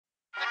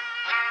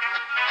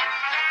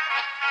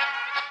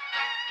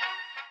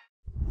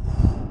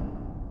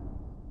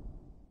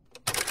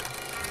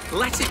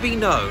let it be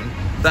known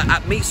that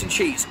at Meats and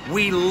Cheats,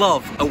 we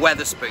love a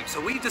Wetherspoon. So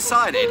we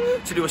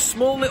decided to do a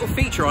small little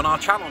feature on our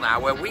channel now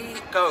where we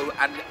go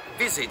and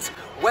visit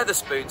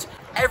Wetherspoons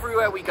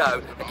everywhere we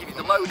go and give you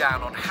the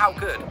lowdown on how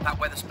good that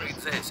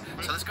Wetherspoons is.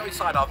 So let's go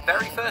inside our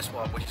very first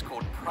one, which is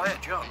called Prior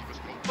John.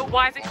 But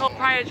why is it called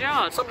Prior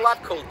John? Some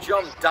lad called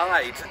John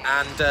died,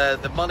 and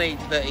the money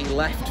that he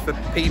left for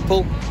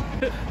people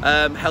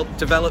helped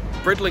develop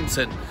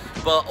Bridlington.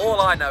 But all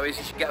I know is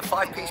you should get a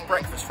 5-piece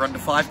breakfast for under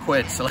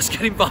 £5, so let's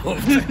get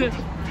involved.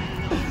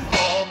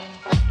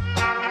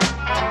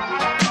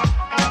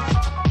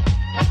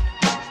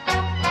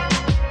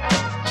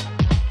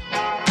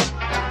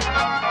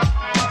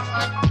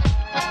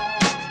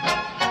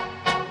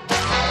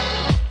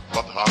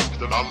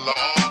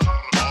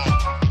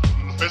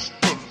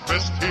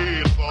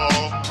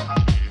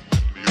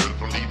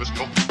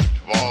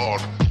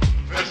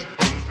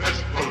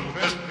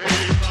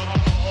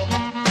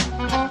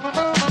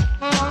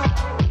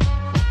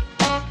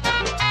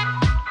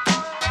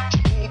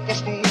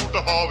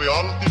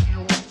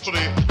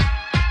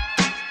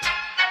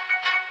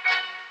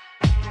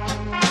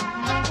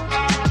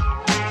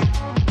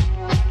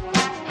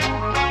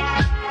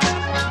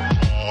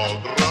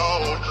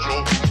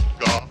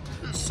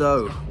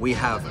 So we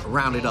have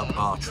rounded up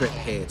our trip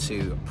here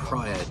to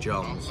Prior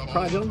John's.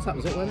 Prior John's, that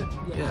was it, wasn't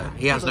it? Yeah.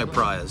 He has no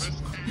priors.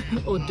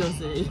 Or does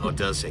he? Or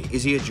does he?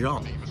 Is he a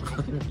John?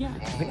 Yeah.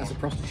 I think that's a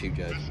prostitute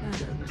joke.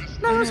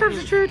 No, it's a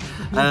prostitute.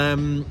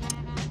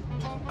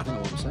 I don't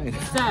know what I'm saying.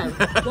 So,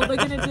 what we're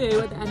going to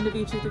do at the end of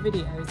each of the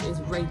videos is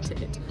rate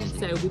it.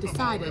 So we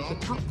decided the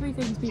top 3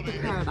 things people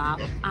care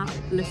about at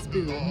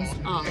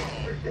Wetherspoons are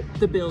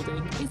the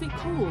building. Is it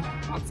cool?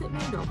 What's it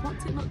made of?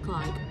 What's it look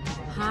like?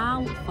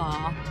 How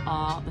far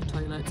are the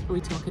toilets? Are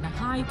we talking a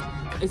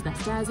hike? Is there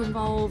stairs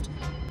involved?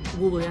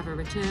 Will we ever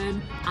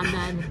return? And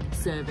then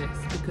service,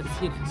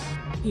 because, you know,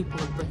 people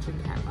in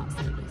Britain care about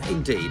service.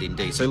 Indeed,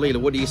 indeed. So Leela,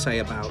 what do you say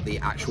about the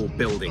actual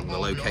building, the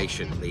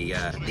location,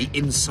 the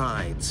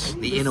insides,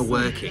 the inner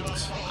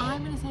workings?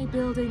 I'm going to say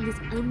building is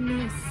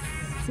only a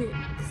 6.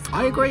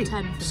 I agree.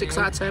 10 for 6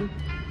 me. out of 10.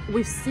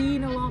 We've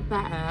seen a lot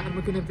better, and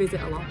we're going to visit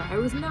a lot better.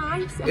 It was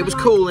nice. It was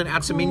cool, and it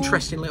had some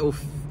interesting little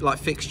like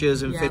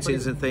fixtures and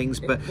fittings and things,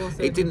 but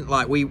it didn't,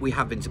 like, we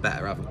have been to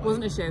better, haven't we?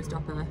 Wasn't a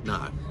showstopper.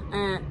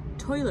 No.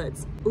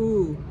 Toilets.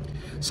 Ooh.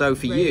 So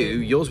for you,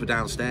 yours were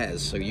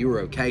downstairs, so you were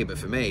okay, but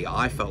for me,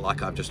 I felt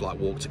like I've just like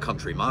walked a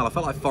country mile. I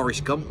felt like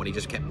Forrest Gump when he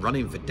just kept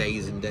running for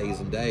days and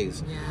days and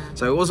days. Yeah.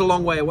 So it was a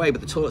long way away,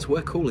 but the toilets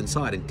were cool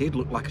inside and did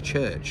look like a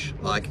church.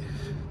 Like,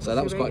 so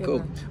that was quite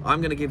cool.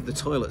 I'm going to give the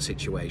toilet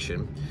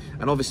situation,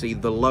 and obviously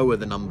the lower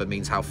the number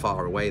means how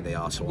far away they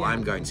are, so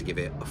I'm going to give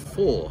it a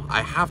 4.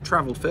 I have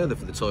travelled further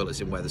for the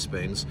toilets in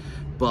Wetherspoons,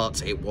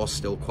 but it was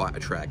still quite a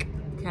trek.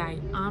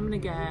 Okay, I'm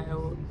going to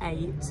go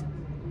 8.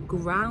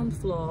 Ground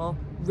floor,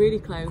 really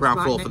close. Ground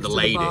floor next for the to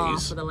ladies. bar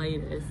for the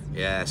ladies.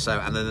 Yeah, so,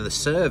 and then the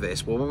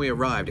service, well, when we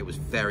arrived, it was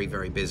very,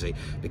 very busy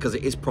because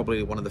it is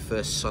probably one of the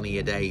first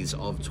sunnier days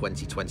of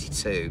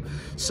 2022.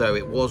 So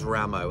it was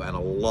Ramo, and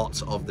a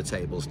lot of the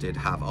tables did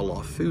have a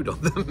lot of food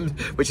on them,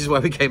 which is why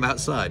we came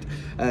outside.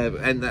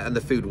 And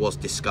the food was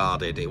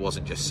discarded. It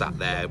wasn't just sat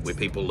there with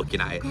people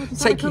looking at it. God,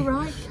 taking... like a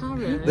right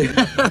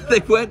carrot. They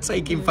weren't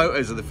taking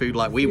photos of the food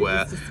like we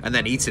were and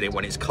then eating it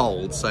when it's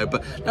cold. So,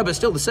 but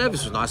still the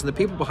service was nice, and the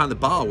people behind the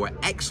bar were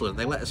excellent.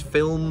 They let us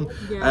film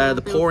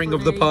the pouring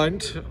of the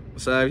pint.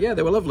 So yeah,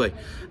 they were lovely.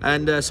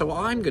 And so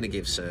I'm going to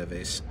give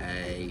service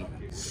a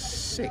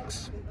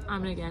 6.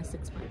 I'm going to go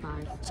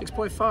 6.5.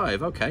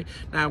 6.5, okay.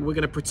 Now we're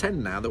going to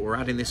pretend now that we're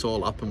adding this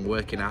all up and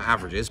working out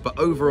averages, but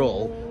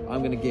overall I'm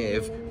going to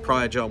give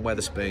Prior John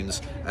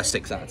Wetherspoons a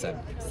 6 out of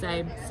 10.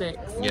 Same, 6.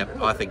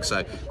 Yep, I think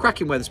so.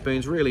 Cracking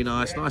Wetherspoons, really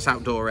nice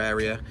outdoor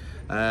area.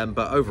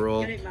 But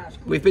overall,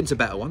 we've been to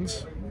better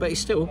ones, but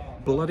it's still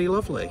bloody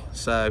lovely.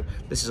 So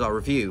this is our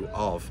review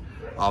of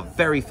our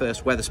very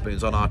first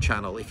Wetherspoons on our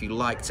channel. If you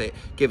liked it,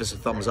 give us a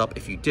thumbs up.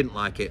 If you didn't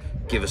like it,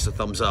 give us a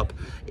thumbs up.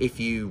 If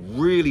you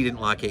really didn't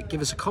like it,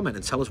 give us a comment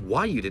and tell us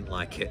why you didn't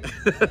like it.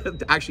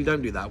 Actually,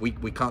 don't do that.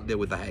 We can't deal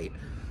with the hate.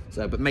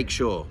 So, but make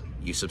sure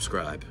you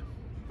subscribe.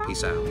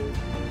 Peace out.